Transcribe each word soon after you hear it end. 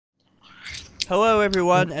Hello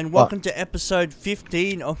everyone, and welcome to episode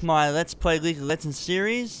 15 of my Let's Play League of Legends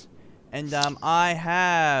series. And I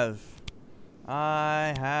have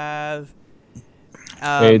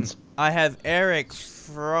Eric,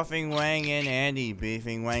 Frothing Wang, and Andy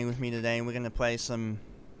beefing Wang with me today, and we're gonna play some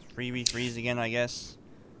 3v3s again, I guess.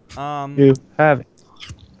 You have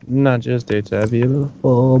not just dates, have you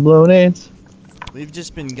full-blown AIDS? We've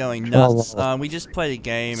just been going nuts. We just played a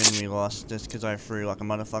game and we lost just because I threw like a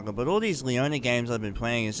motherfucker. But all these Leona games I've been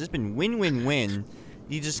playing, it's just been win-win-win.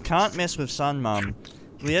 You just can't mess with Sun Mum.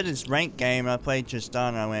 We had this ranked game and I played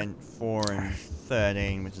Tristan and I went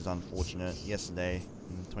 4-13, which is unfortunate. Yesterday,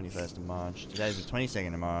 the 21st of March. Today's the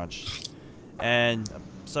 22nd of March. And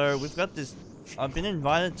so we've got this... I've been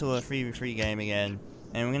invited to a 3v3 game again.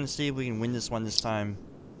 And we're going to see if we can win this one this time.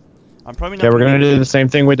 I'm probably not. Yeah, we're gonna do the same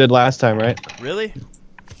thing we did last time, right? Really?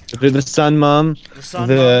 We'll do the Sun Mum,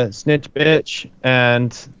 the Snitch Bitch,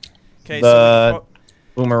 and the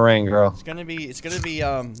Boomerang Girl. It's gonna be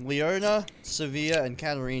Leona, Sevilla, and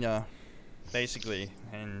Katarina, basically,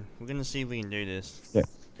 and we're gonna see if we can do this. Yeah.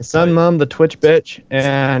 The Sun Mum, the Twitch Bitch,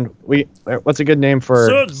 and what's a good name for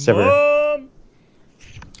Sivir?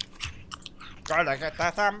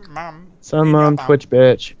 Sun Mum, Twitch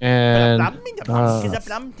Bitch, and the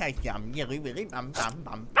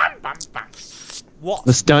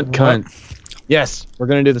Stunt Cunt. Yes, we're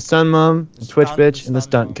gonna do the Sun Mum, the Twitch Bitch, and the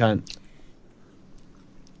Stunt Cunt.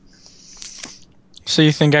 So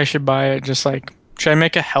you think I should buy it? Just like, should I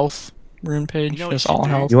make a health rune page? You know just all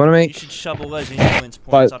health. You want to make? You should shovel those influence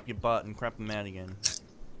points up your butt and crap them out again.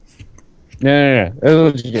 No.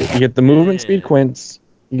 You get the movement speed quints.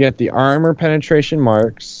 You get the armor penetration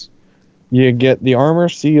marks, you get the armor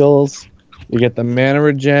seals, you get the mana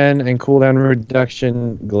regen and cooldown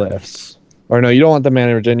reduction glyphs. Or no, you don't want the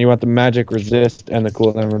mana regen, you want the magic resist and the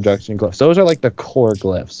cooldown reduction glyphs. Those are like the core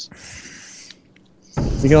glyphs.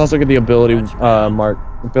 You can also get the ability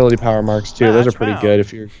power marks too. Those are pretty good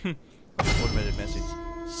if you're... Automated message.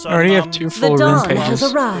 So, I already have 2 full rune pages.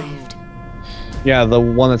 Has arrived. Yeah, the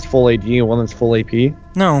one that's full AD and one that's full AP.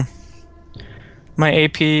 No. My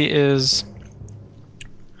AP is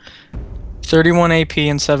 31 AP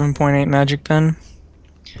and 7.8 magic pen.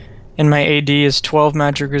 And my AD is 12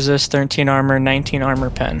 magic resist, 13 armor, 19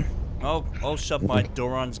 armor pen. I'll shove my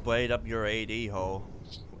Doran's blade up your AD hole.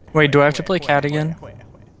 Wait, do I have to play Cat again?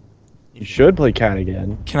 You should play Cat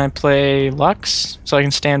again. Can I play Lux so I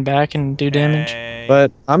can stand back and do damage?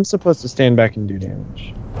 But I'm supposed to stand back and do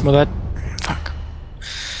damage. Well, that... Fuck.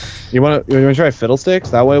 You wanna try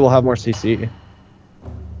Fiddlesticks? That way we'll have more CC.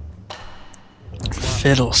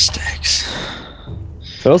 Fiddlesticks.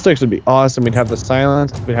 Fiddlesticks would be awesome. We'd have the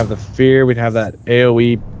silence, we'd have the fear, we'd have that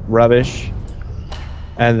AoE rubbish.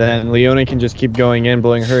 And then Leona can just keep going in,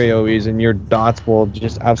 blowing her AoEs, and your dots will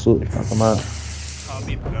just absolutely fuck them up. I'll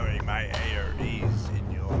be blowing my AoEs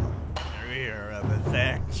in your rear of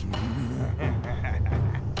effect.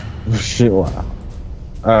 Shit, wow.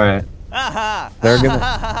 Alright. They're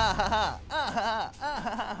gonna...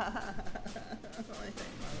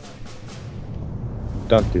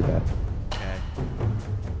 Don't do that. Okay.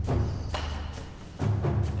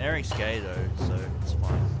 Eric's gay though, so it's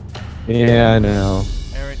fine. Yeah, I know.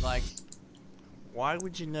 Eric, like, why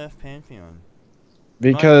would you nerf Pantheon?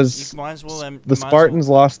 Because the Spartans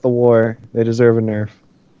lost the war. They deserve a nerf.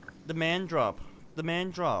 The man drop. The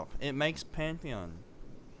man drop. It makes Pantheon.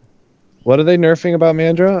 What are they nerfing about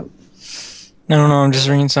man drop? I don't know, I'm just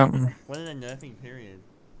reading something. What are they nerfing, period?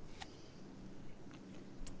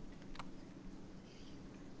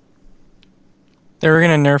 They were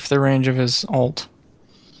gonna nerf the range of his ult.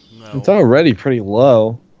 No. It's already pretty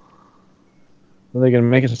low. Are they gonna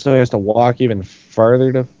make it so he has to walk even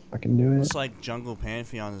farther to fucking do it? Looks like Jungle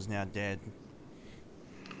Pantheon is now dead.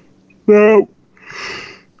 No.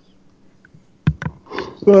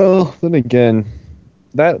 Well, then again,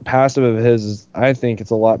 that passive of his is, I think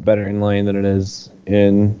it's a lot better in lane than it is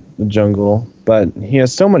in the jungle. But he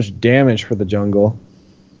has so much damage for the jungle.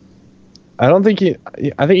 I think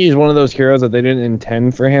he's one of those heroes that they didn't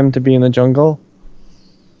intend for him to be in the jungle.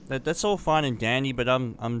 That's all fine and dandy, but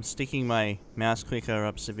I'm sticking my mouse clicker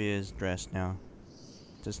up Sevilla's dress now.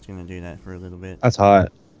 Just gonna do that for a little bit. That's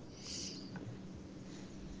hot.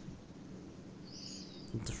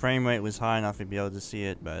 If the frame rate was high enough, I'd be able to see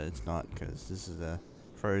it, but it's not because this is a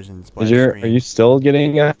frozen splash screen. Are you still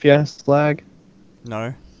getting FPS lag?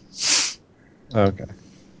 No. Okay.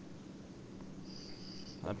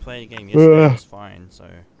 I played a game yesterday, it was fine, so...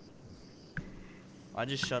 I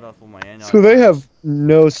just shut off all my anti. So they have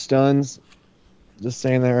no stuns. Just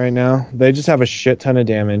saying that right now. They just have a shit ton of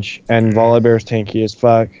damage, and Volibear's tanky as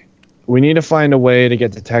fuck. We need to find a way to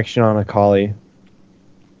get detection on Akali.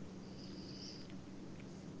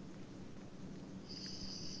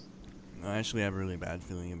 I actually have a really bad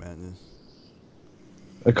feeling about this.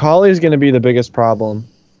 Akali is going to be the biggest problem.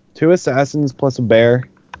 2 assassins plus a bear.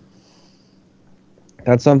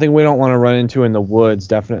 That's something we don't want to run into in the woods,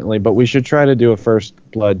 definitely. But we should try to do a first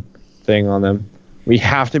blood thing on them. We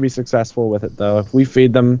have to be successful with it, though. If we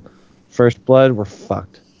feed them first blood, we're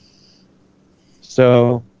fucked.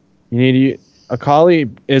 So, you need to... Akali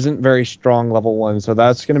isn't very strong level 1, so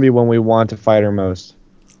that's going to be when we want to fight her most.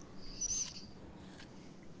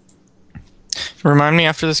 Remind me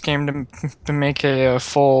after this game to make a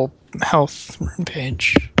full health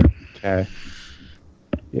page. Okay.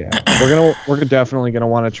 Yeah, we're definitely gonna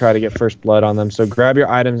want to try to get first blood on them. So grab your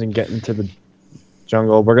items and get into the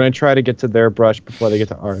jungle. We're gonna try to get to their brush before they get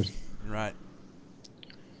to ours. Right.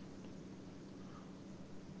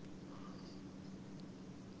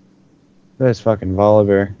 This fucking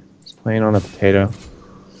Volibear is playing on a potato.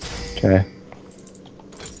 Okay.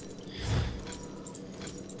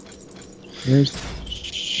 Here's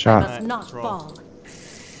shot. Must not fall.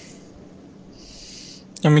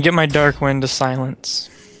 I'm gonna get my dark wind to silence.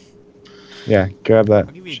 Yeah, grab that.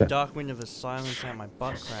 I'll give you a shit. dark wind of a silence out my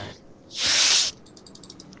butt crack.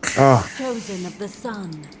 Oh, Chosen of the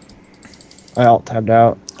sun. I alt tabbed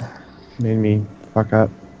out. Made me fuck up.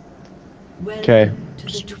 Okay.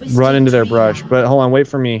 Run into their brush. But hold on, wait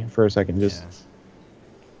for me for a second. Just. Yeah.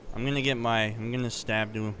 I'm gonna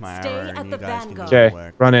stab them with my Stay arrow at and the you guys can do vanguard. the Okay,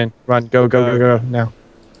 work. run in. Run. Go, go, go, go, now.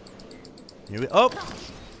 Here we, oh!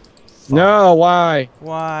 No, why?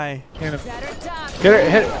 Why? Can't have, Better die. get her,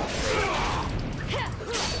 hit it.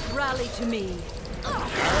 Rally to me.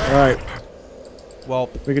 Alright, Well,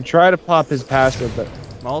 we could try to pop his passive, but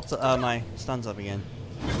my stun's up again.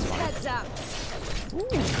 Heads up.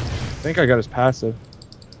 I think I got his passive.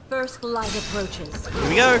 First light approaches. Here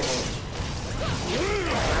we go!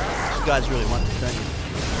 You guys really want this, don't you?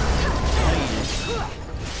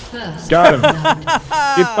 Got him.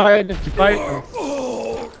 Keep fighting, keep fighting.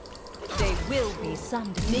 They will be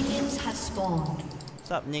sundered. Minions have spawned.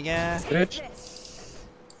 What's up, nigga? Bitch.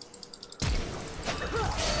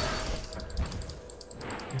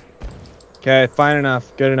 Okay, fine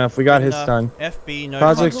enough. Good enough. We got his stun. FB, no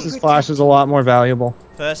Kha'Zix's fucks. flash is a lot more valuable.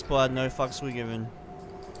 First blood, no fucks were given.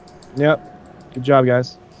 Yep. Good job,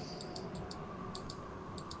 guys.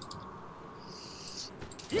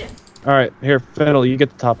 Alright, here, Fiddle, you get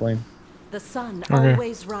the top lane. The sun Okay.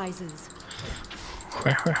 always rises.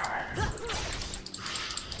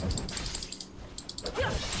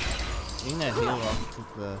 You need that heal off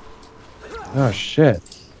with the... Oh, shit.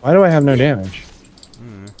 Why do I have no damage?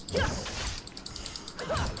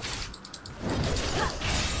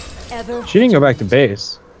 Ever She didn't go back to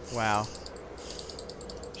base. Wow.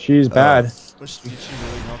 She's bad. Did she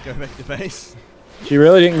really not go back to base? She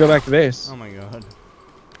really didn't go back to base. Oh my god.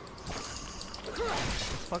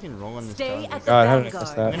 What's fucking wrong on this stay guy? at the God, how did I miss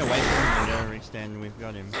vanguard. I'm that? gonna wait for him to go extend, we've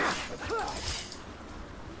got him.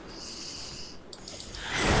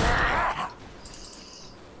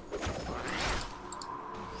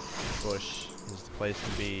 Bush is the place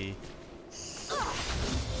to be.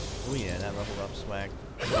 Oh yeah, that leveled up swag.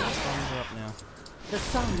 Thumbs are up now. The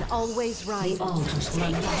sun always The rises. altars will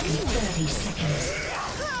unlock in 30 seconds.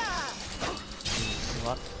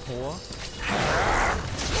 Slut poor.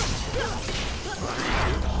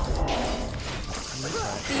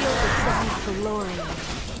 Feel the sun's glory.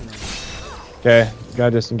 Okay,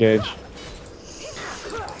 gotta disengage.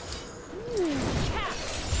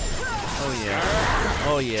 Oh yeah.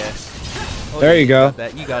 Oh yeah. Oh, There yeah, you go. Got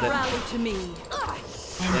that. You got it. Rally to me.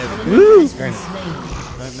 There we go. Woo! Has been slain.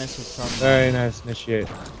 Don't mess with some. Very nice, initiate.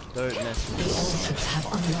 Don't mess The with altars have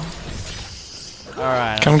unlocked.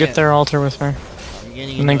 Alright. Come get their altar with me, I'm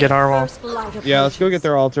getting and then into get it. our wall. First light approaches. Yeah, let's go get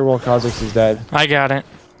their altar while Kha'Zix is dead. I got it.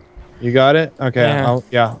 You got it? Okay,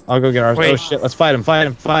 Yeah. I'll go get ours. Wait. Oh shit, let's fight him, fight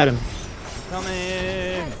him, fight him. Coming.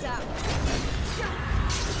 Heads up.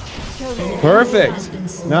 Chosen Perfect. Has been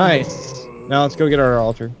slain. Nice. Now let's go get our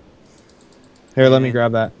altar. Here, let me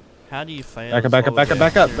grab that. How do you fail? Back up, back up, back up,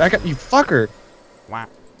 back up, back up, you fucker! Wow.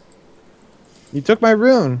 You took my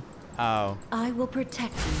rune. Oh, I will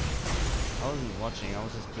protect you. I wasn't watching. I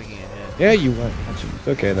was just clicking ahead. Yeah, you went. It's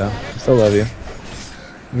okay though. I still love you.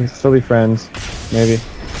 We can still be friends. Maybe.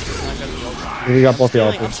 We got both the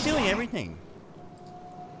I'm altars. stealing everything.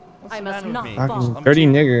 What's I the must matter with not me? fall. Fucking dirty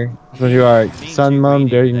nigger. That's what you are. Being Sun too mum,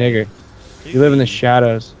 greedy dirty today. nigger. Too You live in the greedy.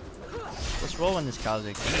 shadows. Let's roll on this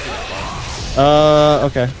Kha'Zix.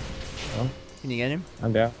 Okay. Can you get him?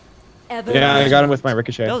 I'm down. Ever Yeah, I got him with my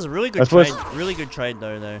ricochet. That was a really good That's trade. what's- Really good trade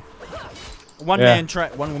though. One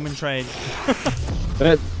woman trade.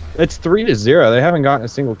 It's 3-0. They haven't gotten a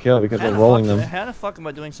single kill because we're rolling them. How the fuck am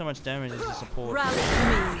I doing so much damage as a support? Rally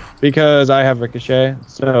to me. Because I have Ricochet.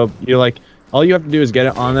 So you like, all you have to do is get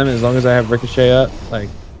it on them. As long as I have Ricochet up, like.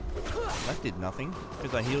 That did nothing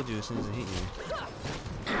because I healed you as soon as it hit you.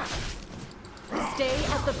 Stay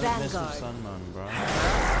at the Don't mess with vanguard. Sunman, bro.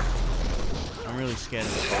 I'm really scared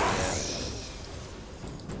of this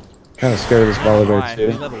Volibear. Kind of scared of this Volibear If we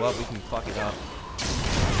too. level up, we can fuck it up.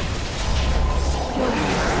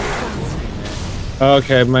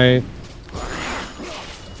 Okay, my.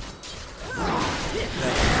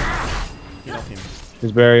 Get off him.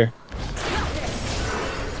 His barrier.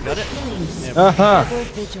 Got it? Yeah, Aha! Ever good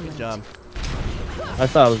vigilant. job. I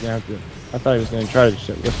thought I was gonna have to. I thought he was gonna try to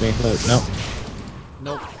shit with me, but no.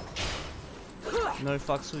 Nope. No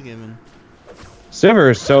fucks were given.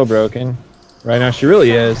 Sivir is so broken right now. She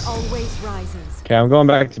really is. Always rises. Okay, I'm going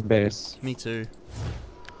back to base. Me too.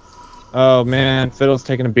 Oh man, Fiddle's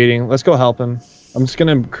taking a beating. Let's go help him. I'm just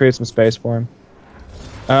gonna create some space for him.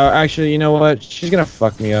 Actually, you know what? She's gonna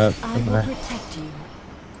fuck me up. I will protect you.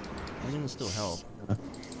 I'm gonna still help. I'm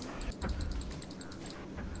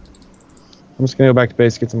just gonna go back to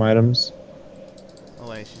base, get some items. Oh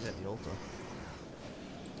wait, she's at the altar.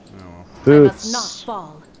 Oh, well. I must not Boots.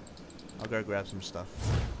 fall. I'll go grab some stuff.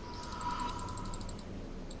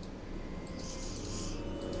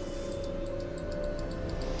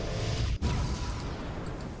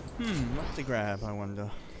 What to grab, I wonder.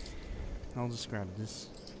 I'll just grab this.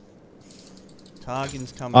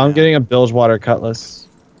 Targan's coming I'm out. getting a Bilgewater Cutlass.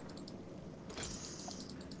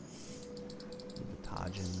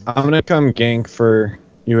 Targan. I'm gonna come gank for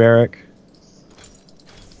you, Eric.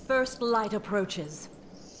 First light approaches.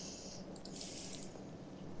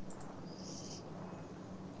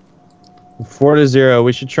 Four to 0.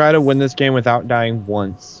 We should try to win this game without dying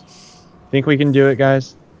once. Think we can do it,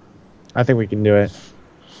 guys? I think we can do it.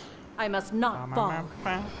 I must not fall.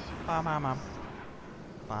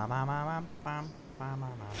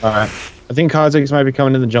 Alright. I think Kha'Zix might be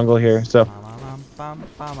coming to the jungle here, so.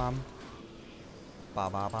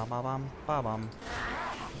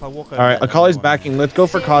 Alright, Akali's backing. Let's go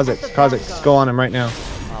for Kha'Zix. Kha'Zix, go on him right now.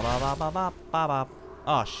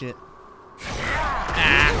 Oh shit.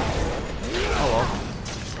 Ah. Oh well.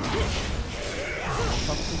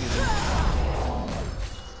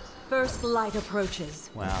 First light approaches.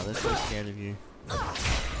 Wow, they're so scared of you.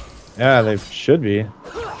 Yeah, they should be.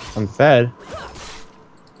 I'm fed.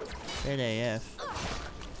 Dead AF.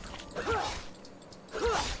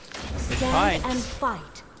 Stand and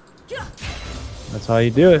fight. That's how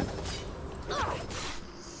you do it.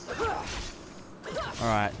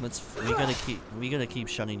 Alright, we gotta keep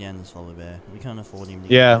shutting down this Volibear. We can't afford him to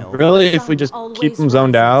get Yeah, help. really, if we just keep them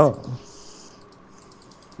zoned out.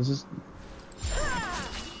 This is.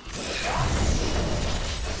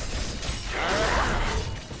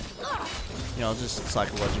 You know, I'll just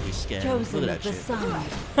psychologically scare him. Chosen Look of at the that shit. sun.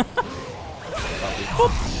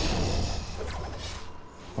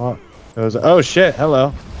 Oh, oh shit, hello.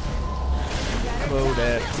 Whoa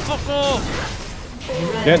there. Fuck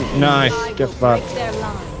off! Get nice. I Get will fucked. break their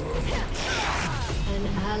line. An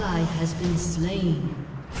ally has been slain.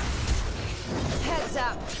 Heads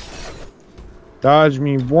up. Dodge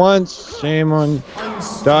me once, shame on.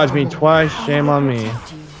 Dodge me twice, shame on me.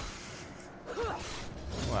 Protect you.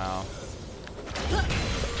 Wow.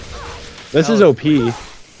 This is OP.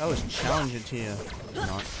 That was challenger tier.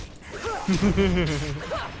 Not.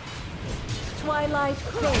 Twilight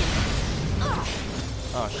fade.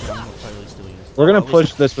 Oh shit, I'm not totally still here. We're gonna Oh,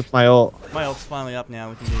 push this with my ult. My ult's finally up now,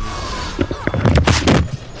 we can do this.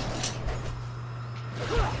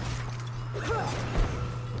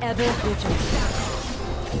 Ever vigilant.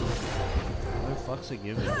 No fucks are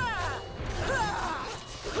given.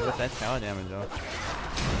 Got that tower damage off.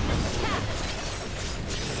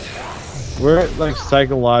 We're like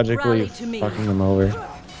psychologically Rally to me. fucking them over. Look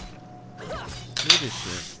at this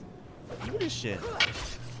shit. Look at this shit.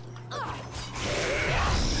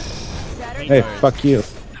 Hey, fuck you.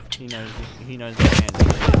 He knows the hand.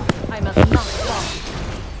 I must not fall.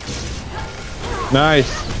 Nice.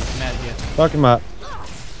 I'm out of here. Fuck him up.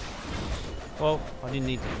 Well, I didn't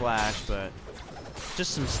need the flash, but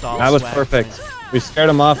just some style. That was swag perfect. points. We scared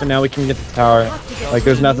him off and now we can get the tower. Like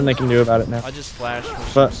there's nothing they can do about it now. I just flashed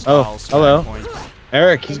for But- some oh, style swag hello. points.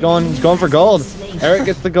 Eric, he's going for gold. Eric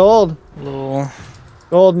gets the gold. Lol.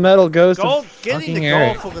 Gold medal goes Gold, to getting fucking the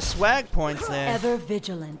Eric. gold for the swag points there. Ever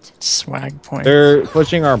vigilant. Swag point. They're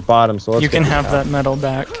pushing our bottom, so let's You can get have the that medal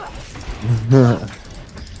back.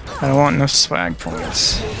 I don't want no swag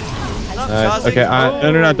points. Nice. Okay,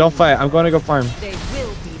 no, don't fight. I'm going to go farm. They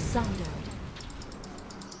will be sundered.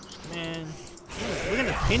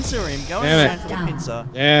 Pincer him. Go Damn around for the pincer.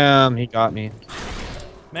 Damn, he got me.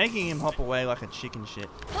 Making him hop away like a chicken shit.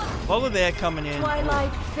 Polar bear coming in.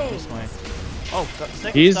 Twilight This fades. way. Oh, got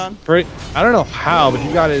second He's stun. pretty. I don't know how, but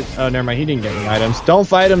he got it. Oh, never mind. He didn't get any items. Don't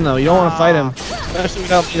fight him though. You don't want to fight him, especially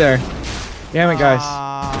without me there. Damn it, guys.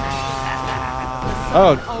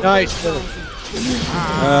 Oh, nice. It's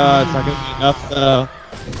not gonna be enough though.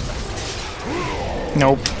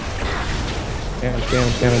 Nope. Damage.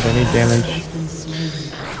 I need damage.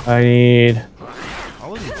 I need. I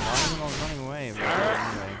wasn't fighting, I was running away.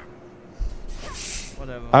 But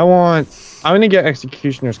anyway. Whatever. I'm gonna get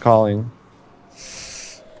Executioner's Calling.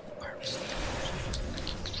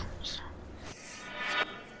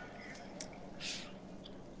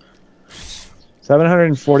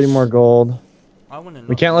 $740 more gold. I wanna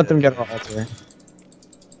We can't let them get our altar.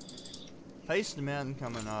 Face the mountain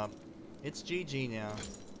coming up. It's GG now.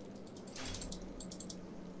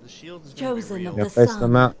 The shield is gonna Chosen be of real. the Face sun.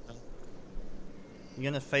 them out.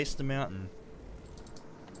 You're gonna face the mountain.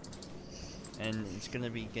 And it's gonna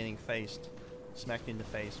be getting faced. Smacked in the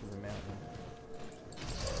face with a mountain.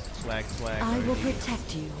 Swag. I will OD.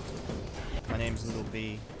 protect you. My name's Little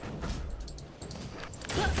B.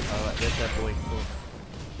 Alright, there's that boy. Cool.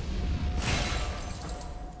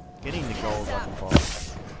 Getting the gold like a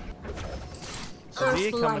boss.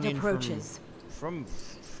 First light coming in approaches. from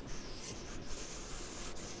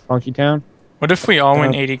Funky Town. What if we all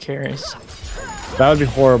win 80 carries? That would be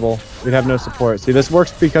horrible. We'd have no support. See, this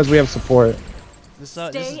works because we have support. this Stay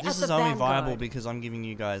is at the only vanguard. viable because I'm giving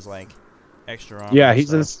you guys like extra armor. Yeah, and he's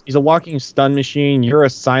stuff. a walking stun machine. You're a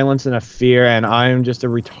silence and a fear, and I'm just a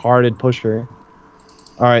retarded pusher.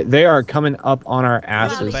 All right, they are coming up on our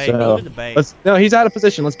asses. bait, So look at the bait. no, he's out of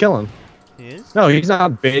position. Let's kill him. He is? No, he's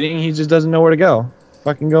not baiting. He just doesn't know where to go.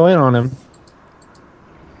 Fucking go in on him.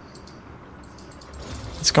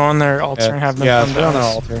 Let's go on their altar and have them yeah, come put on down. the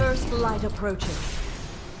altar. First light approaches.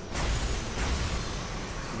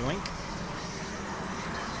 Yoink.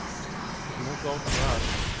 More gold for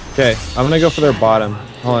us. Okay, I'm gonna go for their bottom.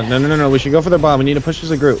 Hold on, no. We should go for their bottom. We need to push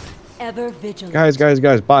as a group. Ever vigilant.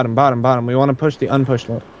 Guys, bottom. We want to push the unpushed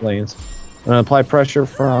lanes. I'm gonna apply pressure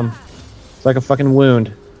from. It's like a fucking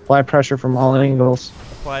wound. Apply pressure from all angles.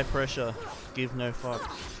 Apply pressure. Give no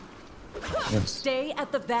fuck. Yes. Stay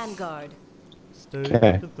at the vanguard. Stay Okay.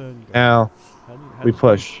 at the vanguard. Now we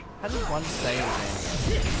push. How does one stay in the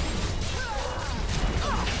vanguard?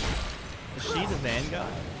 Is she the vanguard?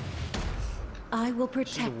 I will Is she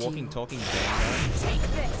protect the walking, you. talking vanguard? Take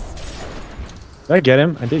this. Did I get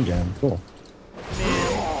him? I did get him. Cool. Man,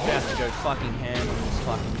 I'm about to go fucking ham on this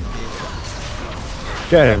fucking bitch.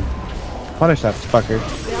 Get him. Punish that fucker.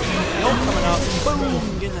 Nope, coming up.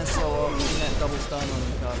 Boom! Getting that slow off. Getting that double stun on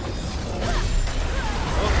the target.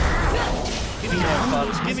 Oh. Giving no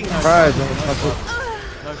fucks. Giving no Surprise, fucks. motherfucker.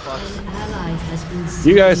 No fucks. An ally has been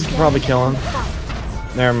You guys can probably kill him.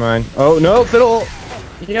 Never mind. Oh no, Fiddle!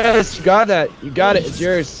 Yes, you got that. You got it. It's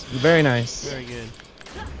yours. Very nice. Very good.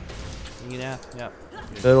 Bring it out. Yep.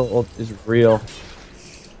 Good. Fiddle is real.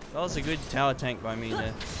 That was a good tower tank by me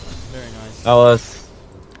there. Very nice. That was.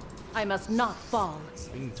 I must not fall.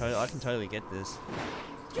 I can totally get this.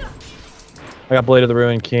 I got Blade of the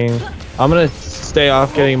Ruined King. I'm gonna stay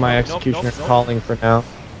off getting my Executioner nope. Calling for now.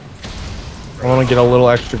 I want to get a little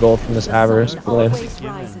extra gold from this Avarice Sun Blade. always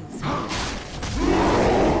Given. rises.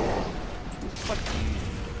 Fuck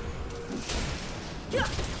you.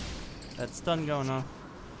 That stun going off.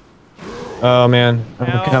 Oh man, I'm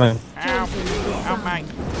Ow. coming. Ow. Ow, mate.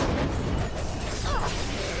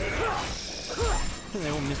 They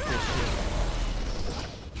all missed this shit.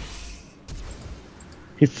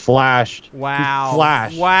 He flashed. Wow. He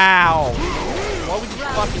flashed. Wow. Why would you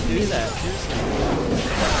fucking do that? Seriously.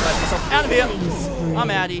 Let myself out of here. I'm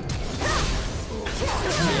outie.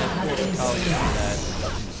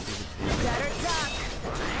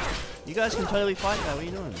 You guys can totally fight that. What are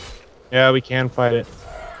you doing? Yeah, we can fight it.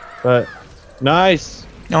 But nice.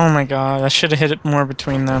 Oh my god, I should have hit it more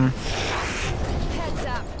between them. Heads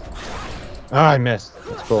up. Oh, I missed.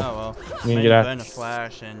 That's cool. Oh well. You can Made get out. burn a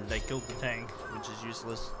flash and they killed the tank, which is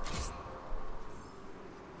useless.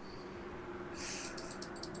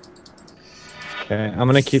 Okay, I'm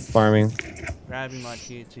gonna keep farming. Grabbing my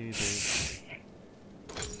tier 2 dude.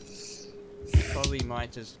 Probably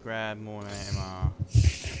might just grab more AMR.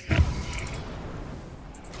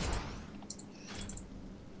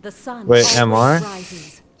 The sun Wait, always MR?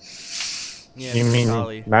 rises. Yeah, You mean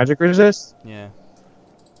Charlie. magic resist? Yeah.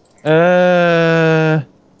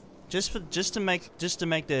 Just to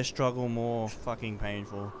make their struggle more fucking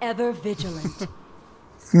painful. Ever vigilant.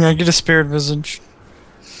 Yeah, get a Spirit Visage.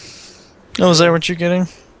 Oh, is that what you're getting?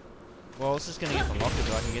 Well, I was just gonna get the locker,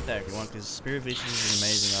 but I can get that if you want, because Spirit Vision is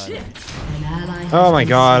an amazing item. An ally has Oh my been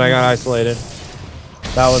god, I slain. got isolated.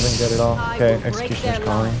 That wasn't good at all. I Okay, will break Executioner's their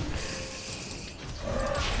calling. line.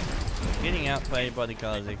 Getting outplayed by the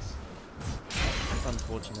Kazakhs. It's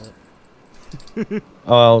unfortunate.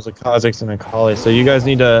 Oh, it was a Kha'Zix and a Kali. So you guys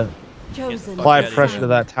need to Chosen. apply Yeah, pressure yeah. to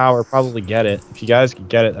that tower. Probably get it. If you guys could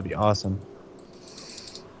get it, that'd be awesome.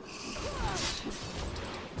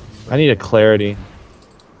 I need a clarity.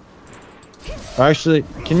 Actually,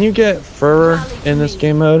 can you get Fur in this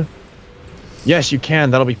game mode? Yes, you can.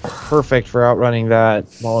 That'll be perfect for outrunning that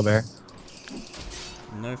Mauler.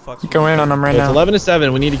 No fucks. Go in on them right It's now.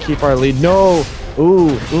 11-7. We need to keep our lead. No.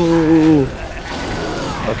 Ooh. Ooh.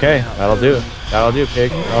 Okay, that'll do. That'll do,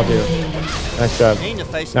 pig. That'll do. Nice job. You need to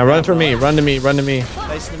face Now the run mountain, for me. right? Run to me. Run to me.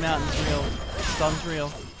 Facing the mountain's real. Stun's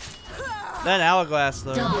real. That hourglass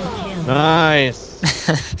though. Double kill. Nice.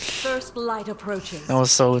 First light approaches. That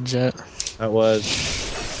was so legit. That was.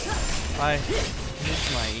 I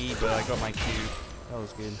missed my E, but I got my Q. That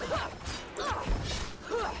was good.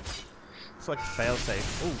 It's like a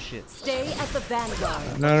failsafe. Oh shit. Stay at the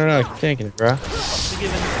vanguard. No. Keep tanking it, bro.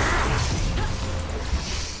 Forgiven.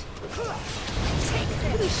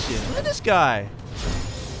 Look at this shit. Look at this guy.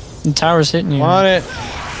 The tower's hitting you. Want it.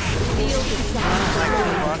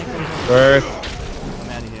 Worth. I'm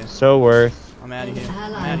out of here. So worth. I'm out of An here. I'm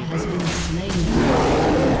ally out of has here. been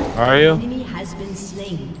slain. Are you? Enemy has been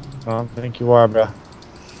slain. Oh, I think you are, bro.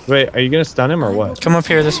 Wait, are you gonna stun him or what? Come up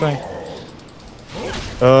here this way.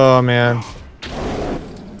 Oh man.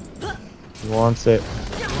 He wants it.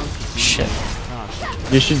 Shit.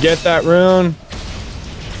 You should get that rune.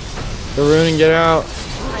 The rune and get out. I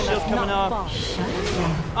Shield must coming not up. fall.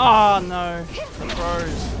 Oh no. The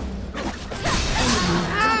pros.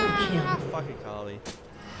 Double kill. Fucking Carly.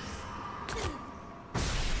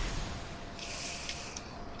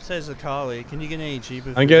 Says the Carly. Can you get any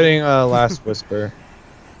cheaper? I'm getting last whisper.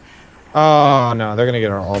 Oh no, they're gonna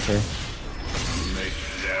get our altar.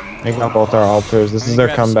 Make out both our altars. This I'm is gonna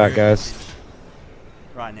their grab comeback, Spirit guys.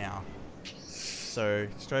 right now. So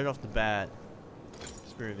straight off the bat,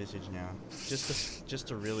 Spirit Visage now. Just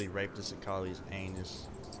to really rape this Akali's anus.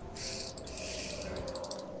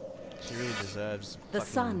 She really deserves. The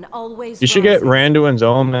fucking- sun always You should get rises. Randuin's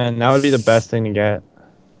Omen. That would be the best thing to get.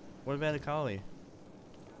 What about Akali?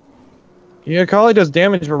 Yeah, Kali does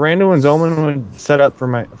damage, but Randuin's Omen would set up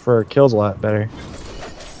for kills a lot better.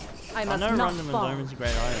 I I must know not Random fall. Omen's a great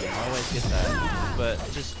item. I always get that, but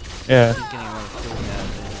just Yeah. keep getting a lot of kills now.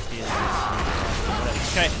 And just being whatever.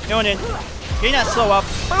 Okay, going in. Getting that slow up.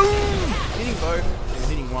 Boom! Hitting both. Or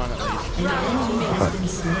hitting one at least. An enemy has been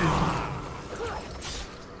slain.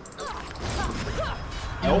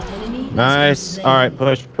 An enemy has Nice. been slain. Alright,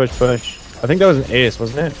 push. I think that was an ace,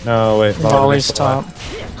 wasn't it? No, wait. Volley's top. No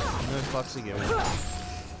fucks are given.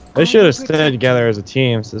 They should have stayed together as a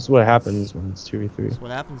team. So this is what happens when it's 2v3. That's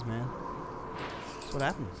what happens, man. That's what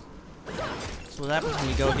happens. That's what happens when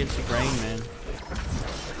you go against the grain, man.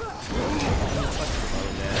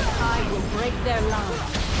 I will break their line.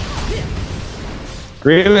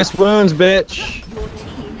 Grievous wounds, bitch. Your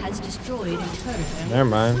team has destroyed a turret. Never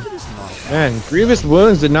mind. Look at this knife. Man, grievous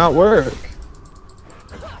wounds did not work.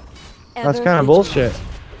 That's Ever kind of vigilant. bullshit.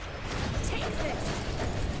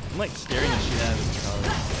 I'm like scaring the shit out of this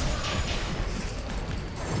color.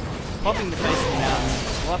 Popping the face of the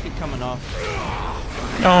mountain. Lucky coming off.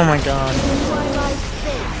 Oh my god. Twilight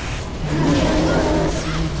fades.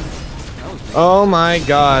 Oh my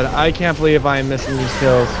god, I can't believe I am missing these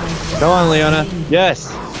kills. Go on, Leona. Yes.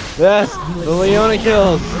 The Leona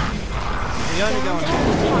kills. Leona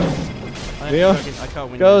going. Leo, I can't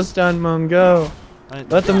win Go, this. stun mom, go.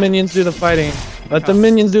 Let the minions do the fighting. Let the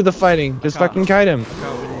minions do the fighting. Just fucking kite him. I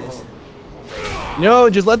can't win this. No,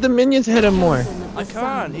 just let the minions hit him more. I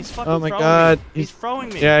can't. He's fucking Oh my throwing god. me. He's throwing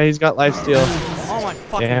me. Yeah, he's got lifesteal. Oh my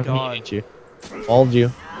fucking Damn, he god. hit you. Mauled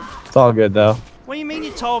you. It's all good though. What do you mean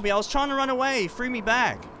you told me? I was trying to run away. Threw me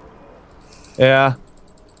back. Yeah.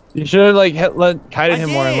 You should have like kited I him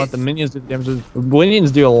more and did. let the minions do the damage. The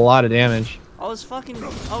minions do a lot of damage. I was trying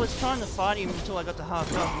to fight him until I got to half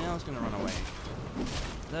health, and now I was gonna run away.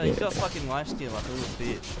 No, he's got fucking lifesteal like a little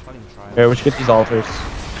bitch. Fucking try. Okay, we should get these altars.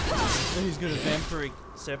 He's got a vampiric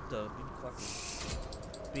scepter.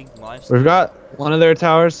 Big lifesteal. We've got one of their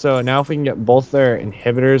towers, so now if we can get both their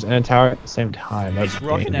inhibitors and a tower at the same time, that's He's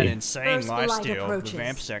rocking that handy. insane First light lifesteal. The approaches.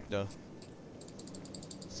 vamp sector.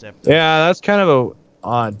 Scepter. Yeah, that's kind of a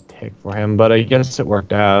odd pick for him, but I guess it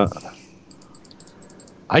worked out.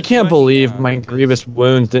 I can't working believe out my because- grievous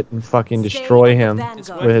wounds didn't fucking Stay destroy at the him vanguard. It's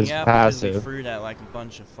with working his out because we passive. threw that like a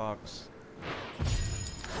bunch of fucks.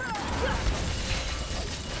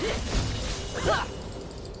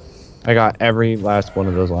 I got every last one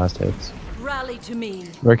of those last hits. Rally to me.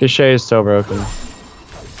 Ricochet is so broken. Blessed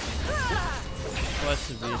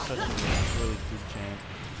be such a really good champ.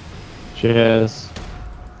 She is.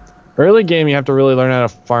 Early game, you have to really learn how to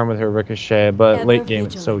farm with her Ricochet, but Ever late game,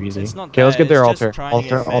 it's so vigilant. easy. It's not Okay, let's that, get their it's just altar. trying to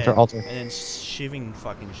get Altar, fed altar. And then shiving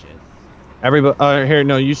fucking shit. Everybody, here,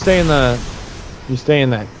 no, you stay in the, you stay in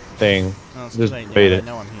that thing. Oh, it's Just too late. bait Yeah, it. I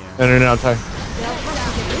know I'm here. No, sorry.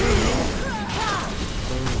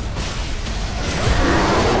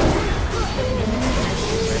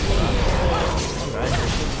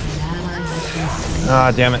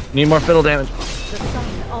 Ah, damn it. Need more fiddle damage. The sun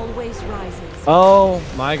always rises. Oh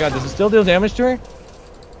my god, does it still deal damage to her?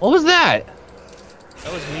 What was that?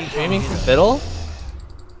 That was me Aiming fucking for it. fiddle?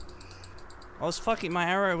 I was fucking, my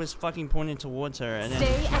arrow was fucking pointed towards her and then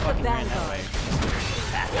Stay she at the fucking ran that vanguard. way.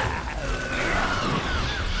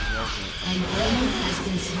 An enemy has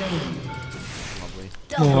been slain. Lovely.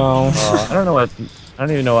 Wow. I don't know what, I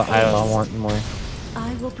don't even know what I want anymore.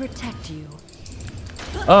 I will protect you.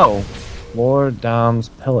 Oh, Lord Dom's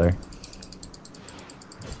pillar.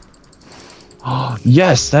 Oh,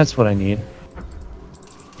 yes, that's what I need.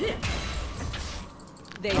 They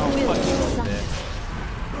Oh, will fuck you over sun. there.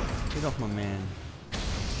 Get off my man.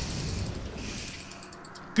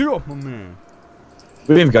 Get off my man.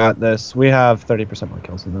 We've got this. We have 30% more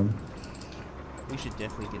kills than them. We should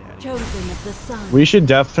definitely get out of here. Chosen of the sun. We should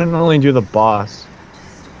definitely do the boss.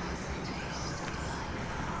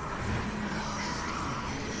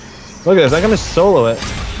 Look at this, I'm gonna solo it.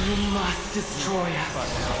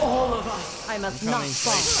 I must not Coming,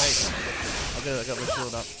 fall. wait. I got my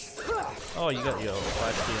shield up. Oh, you got your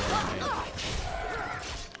 5 steal on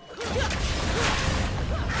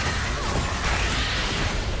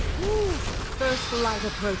First light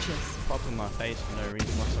approaches. Pop in my face for no reason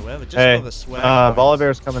whatsoever. Just Hey, for the swag.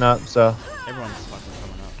 Volibear's coming up, so. Everyone's fucking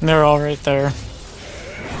coming up. They're all right there. Are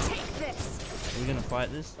we gonna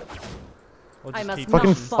fight this? Or I just must keep not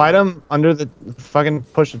Fucking pushing? fall. fight him under the, fucking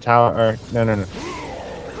push the tower, or, no.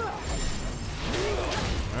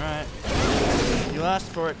 Alright. You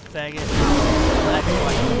asked for it, faggot. Black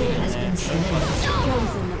Has been slain.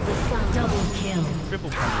 Chosen of the sun. Double kill.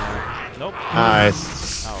 Triple combo. Nope.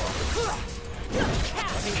 Nice. Oh well. I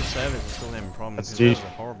think the servers are still having problems That's because that was a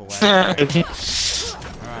cheap. horrible lag. Alright.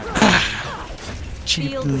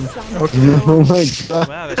 Feel the sun. Oh my god.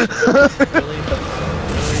 Wow, that's really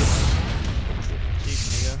cheap,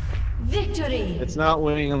 nigga. Victory. It's not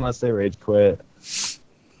winning unless they rage quit.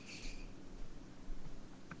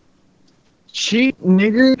 Cheat,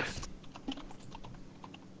 nigger.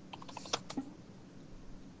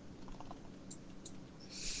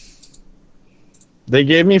 They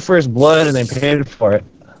gave me first blood and they paid for it.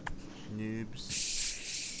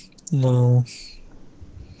 Noobs. No.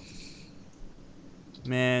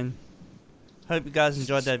 Man. Hope you guys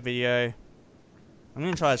enjoyed that video. I'm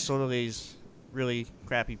gonna try to sort all these really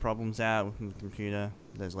crappy problems out with the computer.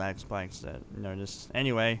 Those lag spikes that I noticed.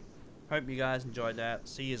 Anyway, hope you guys enjoyed that.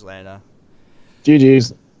 See you later.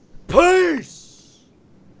 GG's. Peace!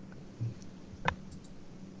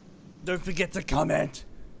 Don't forget to comment.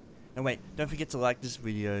 And wait, don't forget to like this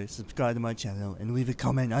video, subscribe to my channel, and leave a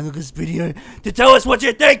comment under this video to tell us what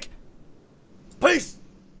you think! Peace!